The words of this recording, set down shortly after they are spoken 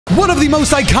One of the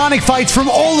most iconic fights from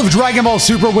all of Dragon Ball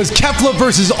Super was Kefla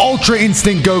versus Ultra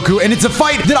Instinct Goku, and it's a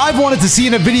fight that I've wanted to see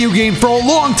in a video game for a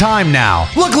long time now.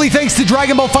 Luckily, thanks to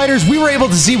Dragon Ball FighterZ, we were able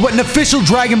to see what an official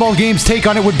Dragon Ball game's take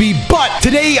on it would be, but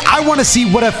today I want to see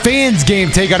what a fan's game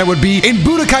take on it would be in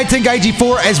Budokai Tenkaichi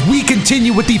 4 as we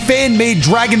continue with the fan-made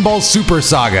Dragon Ball Super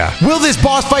saga. Will this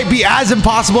boss fight be as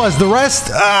impossible as the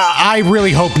rest? I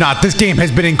really hope not. This game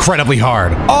has been incredibly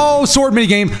hard. Oh, sword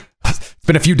minigame. It's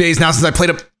been a few days now since I played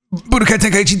a Budokai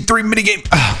Tenkaichi 3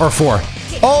 minigame, or 4.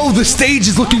 Oh, the stage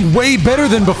is looking way better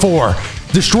than before.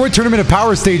 Destroy Tournament of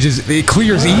Power stages, it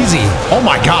clears easy. Oh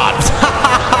my god.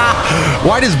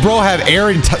 Why does bro have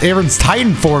Aaron's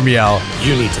Titan form yell?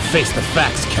 You need to face the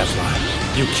facts,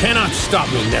 Kefla. You cannot stop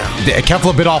me now.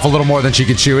 Kefla bit off a little more than she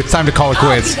could chew. It's time to call it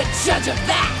quits. I'll be the judge of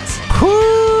that.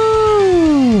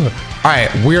 Whoo!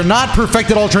 Alright, we're not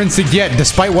perfected Ultra Instinct yet,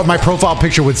 despite what my profile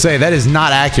picture would say. That is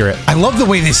not accurate. I love the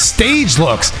way this stage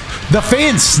looks. The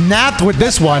fans snapped with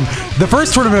this one. The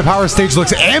first Tournament of Power stage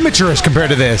looks amateurish compared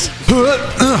to this.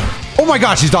 Oh my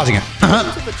gosh, he's dodging it.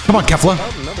 Come on,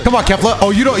 Kefla. Come on, Kefla.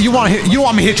 Oh, you don't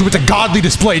want me to hit you with a godly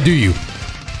display, do you?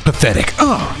 Pathetic.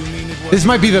 This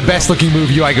might be the best looking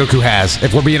move UI Goku has.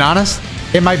 If we're being honest,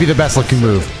 it might be the best looking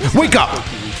move. Wake up.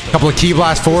 Couple of Ki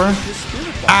Blast 4.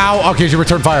 Ow. Okay, she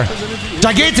returned fire.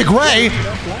 Gigantic Ray.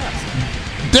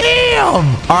 Damn.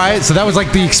 All right, so that was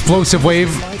like the explosive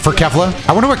wave for Kefla.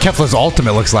 I wonder what Kefla's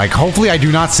ultimate looks like. Hopefully I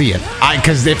do not see it.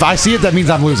 Because if I see it, that means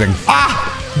I'm losing.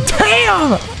 Ah,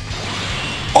 damn.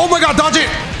 Oh my god, dodge it.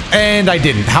 And I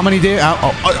didn't. How many did? A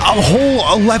whole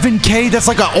 11K? That's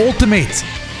like an ultimate.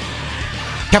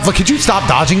 Kefla, could you stop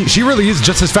dodging? She really is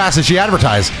just as fast as she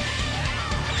advertised.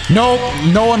 Nope,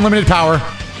 no unlimited power.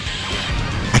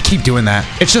 I keep doing that.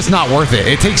 It's just not worth it.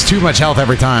 It takes too much health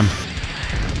every time.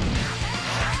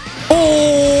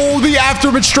 Oh, the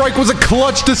aftermath strike was a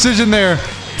clutch decision there.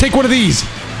 Take one of these.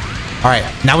 All right,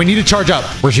 now we need to charge up.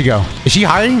 Where'd she go? Is she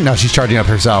hiding? No, she's charging up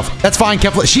herself. That's fine,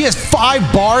 Kefla. She has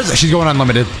 5 bars. She's going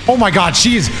unlimited. Oh my god,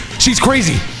 she's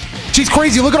crazy. She's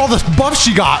crazy. Look at all the buffs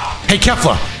she got. Hey,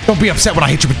 Kefla, don't be upset when I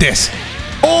hit you with this.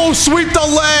 Oh, sweep the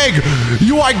leg.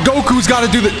 UI Goku's got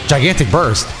to do the gigantic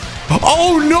burst.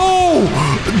 Oh no!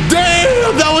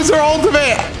 Damn, that was her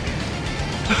ultimate.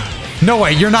 No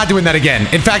way, you're not doing that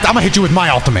again. In fact, I'm gonna hit you with my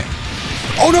ultimate.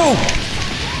 Oh no!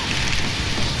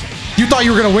 You thought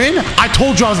you were gonna win? I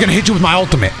told you I was gonna hit you with my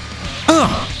ultimate.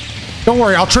 Don't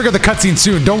worry, I'll trigger the cutscene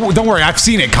soon. Don't worry, I've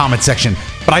seen it, comment section.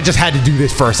 But I just had to do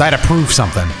this first. I had to prove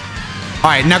something.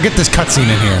 All right, now get this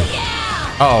cutscene in here.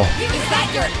 Oh. Is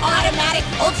that your automatic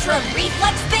ultra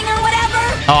reflex thing or whatever?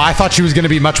 Oh, I thought she was gonna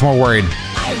be much more worried.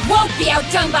 I won't be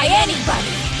outdone by anybody.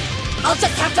 I'll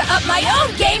just have to up my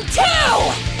own game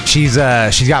too. She's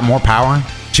got more power.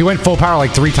 She went full power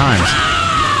like 3 times.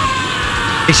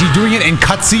 Is she doing it in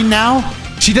cutscene now?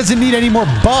 She doesn't need any more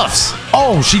buffs.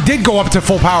 Oh, she did go up to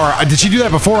full power. Did she do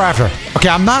that before or after? Okay,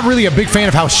 I'm not really a big fan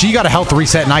of how she got a health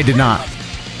reset and I did not.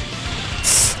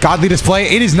 Godly display.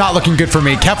 It is not looking good for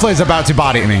me. Kefla is about to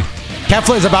body me.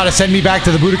 Kefla is about to send me back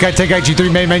to the Budokai Tenkaichi 3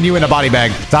 main menu in a body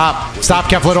bag. Stop. Stop,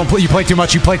 Kefla. Don't play. You play too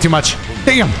much. You play too much.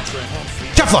 Damn.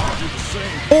 Kefla.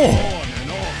 Oh.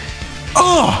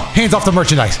 Oh. Hands off the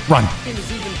merchandise. Run.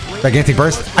 Gigantic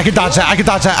burst. I can dodge that. I can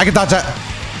dodge that. I can dodge that.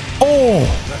 Oh.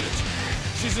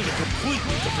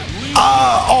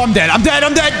 Oh, I'm dead. I'm dead.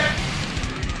 I'm dead.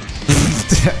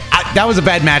 That was a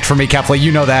bad match for me, Kefla.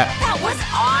 You know that. That was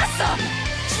awesome.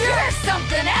 You're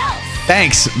something else.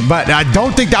 Thanks, but I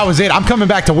don't think that was it. I'm coming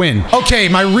back to win. Okay,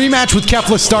 my rematch with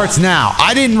Kefla starts now.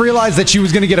 I didn't realize that she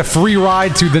was going to get a free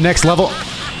ride to the next level.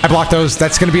 I blocked those.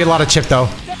 That's going to be a lot of chip, though.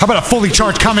 How about a fully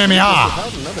charged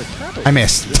Kamehameha? I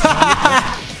missed.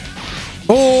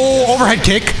 Oh, overhead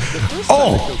kick.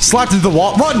 Oh, slapped into the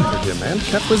wall. Run! Man,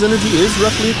 Kefla's energy is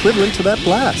roughly equivalent to that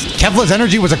blast. Kefla's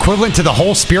energy was equivalent to the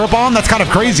whole Spirit Bomb? That's kind of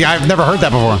crazy. I've never heard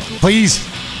that before. Please,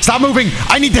 stop moving.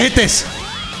 I need to hit this.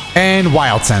 And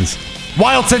Wild Sense.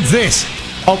 Wild Sense this.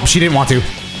 Oh, she didn't want to.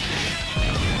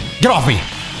 Get off me.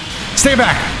 Stay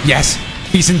back. Yes.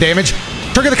 Decent damage.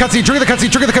 Trigger the cutscene. Trigger the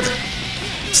cutscene. Trigger the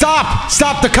cutscene. Stop.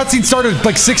 Stop. The cutscene started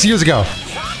like 6 years ago.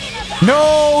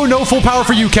 No, no full power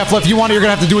for you, Kefla. If you want it, you're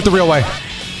going to have to do it the real way.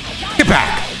 Get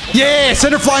back. Yeah,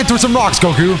 send her flying through some rocks,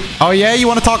 Goku. Oh, yeah? You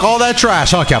want to talk all that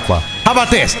trash, huh, Kefla? How about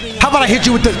this? How about I hit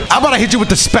you with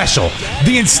the special?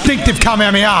 The instinctive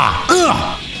Kamehameha.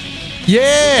 Ugh.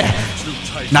 Yeah.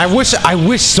 Now, I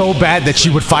wish so bad that she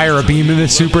would fire a beam in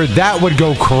this super. That would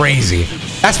go crazy.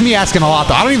 That's me asking a lot,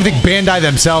 though. I don't even think Bandai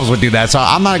themselves would do that, so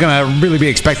I'm not going to really be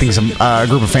expecting some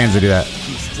group of fans to do that.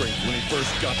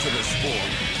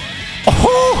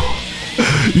 Oh!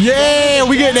 Yeah,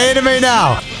 we getting anime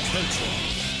now.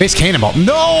 Base cannonball.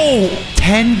 No!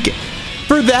 10...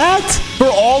 For that? For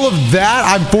all of that?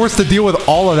 I'm forced to deal with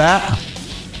all of that?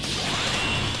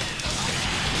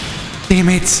 Damn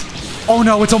it. Oh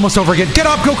no, it's almost over again. Get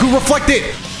up, Goku, reflect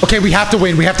it! Okay, we have to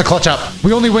win. We have to clutch up.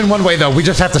 We only win one way, though. We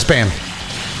just have to spam.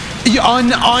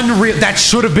 Unreal. That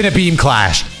should have been a beam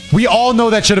clash. We all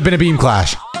know that should have been a beam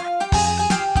clash.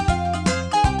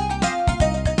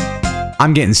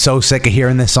 I'm getting so sick of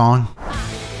hearing this song.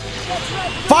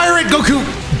 Fire it, Goku!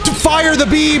 Fire the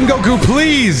beam, Goku,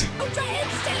 please!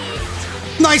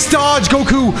 Nice dodge,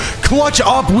 Goku! Clutch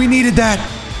up! We needed that!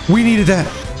 We needed that!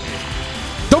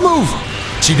 Don't move!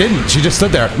 She didn't. She just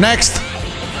stood there. Next!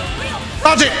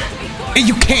 Dodge it!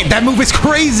 You can't. That move is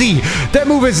crazy! That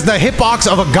move is the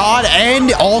hitbox of a god,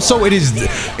 and also it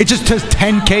just does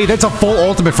 10k. That's a full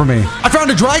ultimate for me. I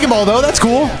found a Dragon Ball, though. That's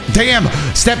cool. Damn.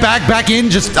 Step back in.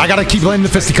 Just, I gotta keep landing the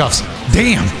fisticuffs.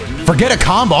 Damn. Forget a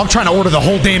combo. I'm trying to order the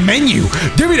whole damn menu.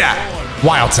 Give me that.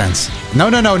 Wild sense. No.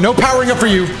 No powering up for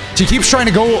you. She keeps trying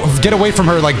to go get away from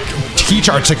her, like, key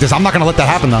charge sickness. I'm not gonna let that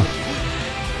happen, though.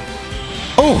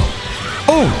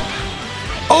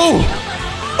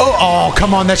 Oh,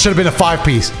 come on. That should have been a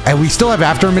 5-piece. And we still have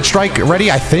after image strike ready,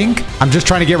 I think. I'm just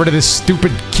trying to get rid of this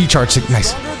stupid key charge.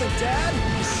 Nice.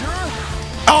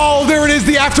 Oh, there it is.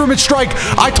 The after image strike.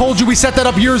 I told you we set that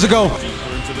up years ago.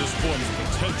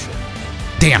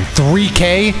 Damn,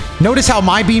 3k. Notice how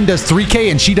my beam does 3k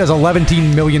and she does 11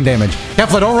 million damage.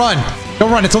 Kefla, don't run.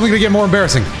 Don't run. It's only going to get more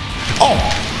embarrassing. Oh,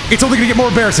 it's only going to get more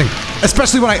embarrassing.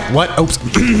 Especially when I... What? Oops.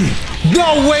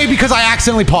 No way, because I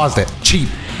accidentally paused it. Cheap.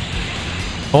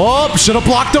 Oh, should have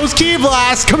blocked those key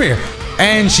blasts. Come here.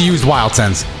 And she used Wild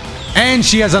Sense. And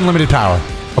she has unlimited power.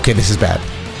 Okay, this is bad.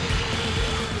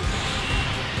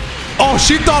 Oh,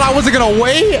 she thought I wasn't going to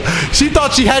wait. She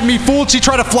thought she had me fooled. She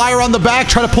tried to fly around the back,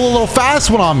 try to pull a little fast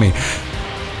one on me.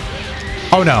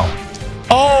 Oh, no.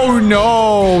 Oh,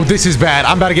 no. This is bad.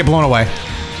 I'm about to get blown away.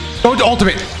 Don't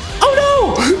ultimate.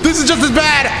 Oh, no. This is just as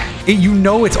bad. You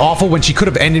know it's awful when she could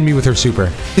have ended me with her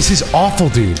super. This is awful,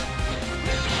 dude.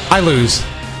 I lose.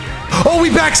 Oh, we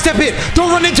backstep it.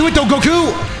 Don't run into it, though,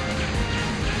 Goku.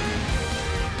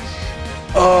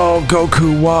 Oh,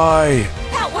 Goku, why?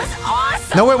 That was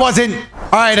awesome. No, it wasn't.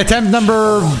 All right, attempt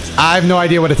number... I have no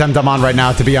idea what attempt I'm on right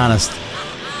now, to be honest.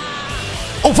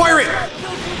 Oh, fire it.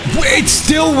 It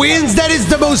still wins. That is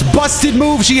the most busted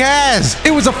move she has.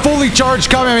 It was a fully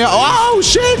charged Kamehameha. Oh,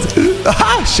 shit.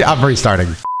 Ah, shit. I'm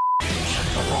restarting.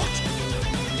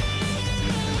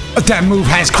 That move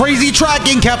has crazy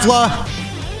tracking, Kefla.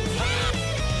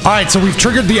 All right, so we've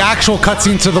triggered the actual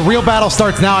cutscene, so the real battle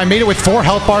starts now. I made it with 4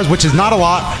 health bars, which is not a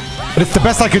lot, but it's the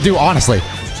best I could do, honestly.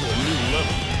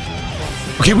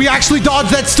 Okay, we actually dodged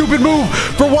that stupid move.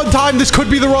 For one time, this could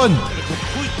be the run.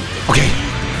 Okay,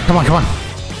 come on, come on.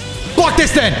 Block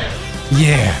this then.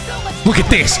 Yeah, look at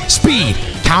this. Speed.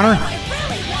 Counter.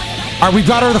 All right, we've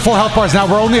got her to the 4 health bars now.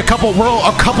 We're only a couple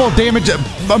of damage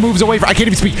moves away from... I can't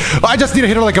even speak. I just need to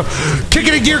hit her like a... Kick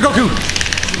it in gear, Goku.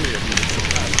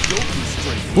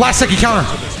 Last second counter.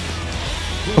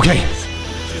 Okay.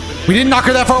 We didn't knock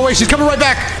her that far away. She's coming right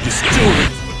back.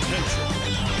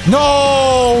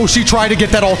 No! She tried to get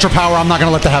that ultra power. I'm not going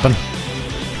to let that happen.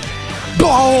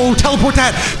 Oh, teleport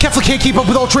that. Kefla can't keep up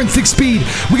with ultra instinct speed.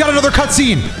 We got another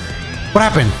cutscene. What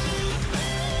happened?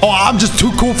 Oh, I'm just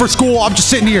too cool for school. I'm just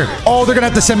sitting here. Oh, they're going to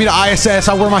have to send me to ISS.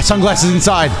 I'll wear my sunglasses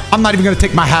inside. I'm not even going to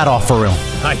take my hat off for real.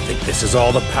 I think this is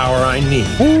all the power I need.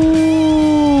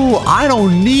 Ooh, I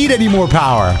don't need any more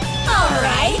power. All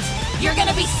right. You're going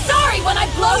to be sorry when I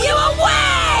blow you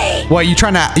away. What, you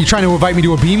trying to invite me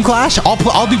to a beam clash?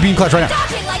 I'll do beam clash right now.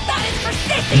 Dodging like that is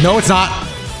persistent. No, it's not.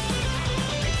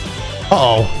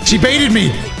 Uh-oh. She baited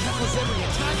me.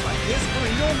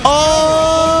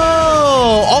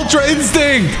 Oh, Ultra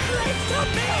Instinct.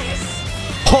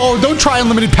 Oh, don't try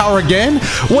unlimited power again.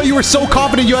 What, you were so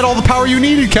confident you had all the power you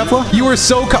needed, Kefla. You were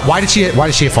so why does she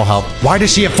have full health? Why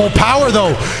does she have full power,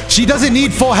 though? She doesn't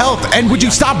need full health. And would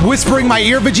you stop whispering my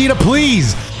ear, Vegeta,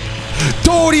 please?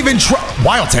 Don't even try.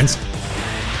 Wild Sense.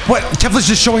 What? Kefla's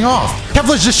just showing off.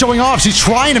 Kefla's just showing off. She's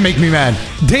trying to make me mad.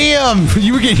 Damn,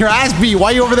 you were getting your ass beat.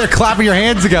 Why are you over there clapping your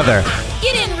hands together?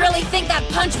 You didn't really think that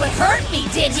punch would hurt me,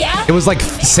 did ya? It was like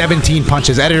 17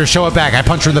 punches. Editor, show it back. I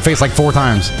punched her in the face like 4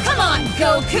 times. Come on,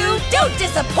 Goku. Don't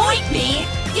disappoint me.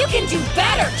 You can do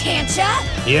better, can't ya?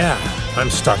 Yeah, I'm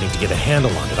starting to get a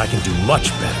handle on it. I can do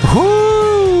much better.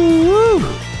 Woo!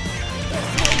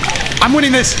 I'm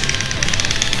winning this.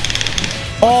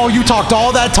 Oh, you talked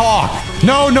all that talk.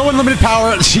 No unlimited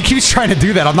power. She keeps trying to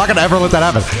do that. I'm not going to ever let that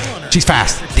happen. She's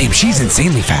fast. Damn, she's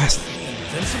insanely fast.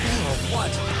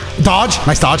 Dodge.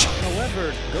 Nice dodge.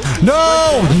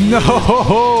 No.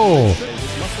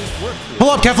 Pull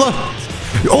up, Kefla.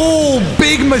 Oh,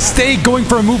 big mistake going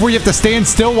for a move where you have to stand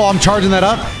still while I'm charging that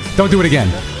up. Don't do it again.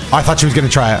 Oh, I thought she was going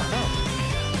to try it.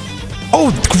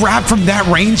 Oh, grab from that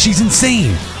range. She's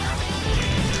insane.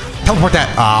 Teleport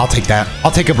that. I'll take that.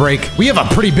 I'll take a break. We have a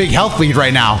pretty big health lead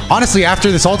right now. Honestly,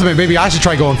 after this ultimate, maybe I should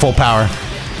try going full power.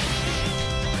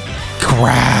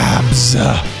 Grabs.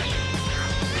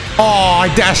 Oh,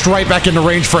 I dashed right back into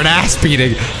range for an ass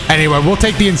beating. Anyway, we'll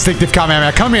take the instinctive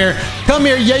Kamehameha. Come here. Come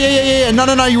here. Yeah.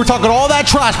 No. You were talking all that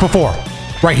trash before.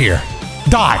 Right here.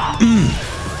 Die.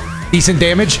 Decent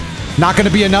damage. Not going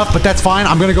to be enough, but that's fine.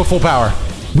 I'm going to go full power.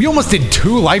 We almost did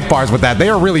 2 life bars with that. They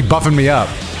are really buffing me up.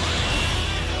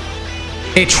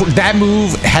 That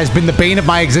move has been the bane of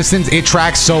my existence. It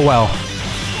tracks so well.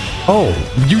 Oh,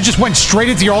 you just went straight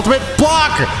into your ultimate?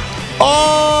 Block!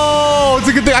 Oh, it's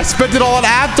a good thing I spent it all on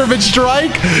after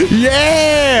mid-strike.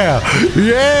 Yeah.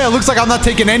 Looks like I'm not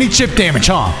taking any chip damage,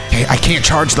 huh? Okay, I can't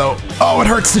charge, though. Oh, it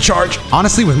hurts to charge.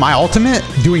 Honestly, with my ultimate,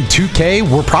 doing 2K,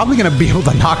 we're probably going to be able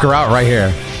to knock her out right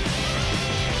here.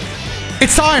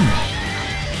 It's time.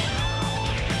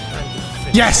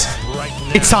 Yes.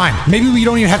 It's time. Maybe we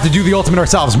don't even have to do the ultimate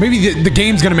ourselves. Maybe the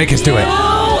game's going to make us do it.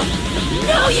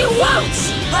 No, you won't.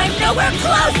 I'm nowhere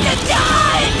close to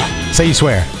done. Say you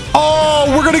swear. Oh,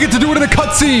 we're going to get to do it in a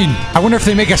cutscene. I wonder if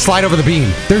they make us slide over the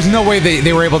beam. There's no way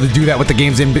they were able to do that with the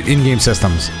game's in-game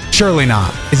systems. Surely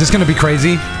not. Is this going to be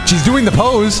crazy? She's doing the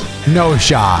pose. No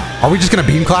shot. Are we just going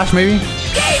to beam clash, maybe?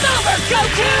 Game over,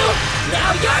 Goku.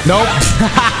 Now you're Nope.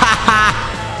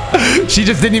 She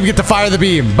just didn't even get to fire the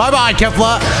beam. Bye-bye,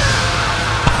 Kefla.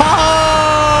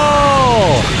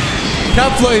 Oh!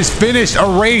 Kefla is finished.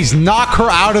 Erased. Knock her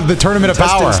out of the Tournament of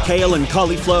Power. Contestants Kale and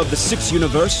Caulifla of the 6th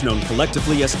universe, known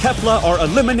collectively as Kefla, are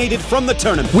eliminated from the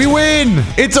tournament. We win.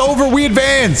 It's over. We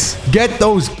advance. Get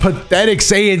those pathetic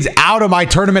Saiyans out of my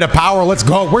Tournament of Power. Let's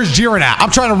go. Where's Jiren at?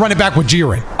 I'm trying to run it back with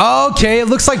Jiren. Okay, it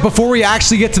looks like before we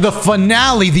actually get to the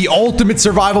finale, the ultimate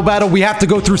survival battle, we have to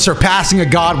go through surpassing a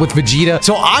god with Vegeta.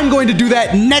 So I'm going to do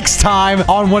that next time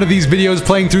on one of these videos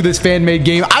playing through this fan-made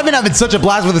game. I've been having such a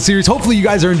blast with the series. Hopefully you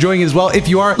guys are enjoying it as well. If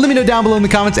you are, let me know down below in the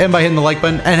comments and by hitting the like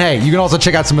button. And hey, you can also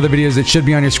check out some other videos that should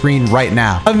be on your screen right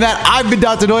now. Other than that, I've been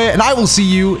Dotodoya, and I will see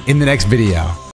you in the next video.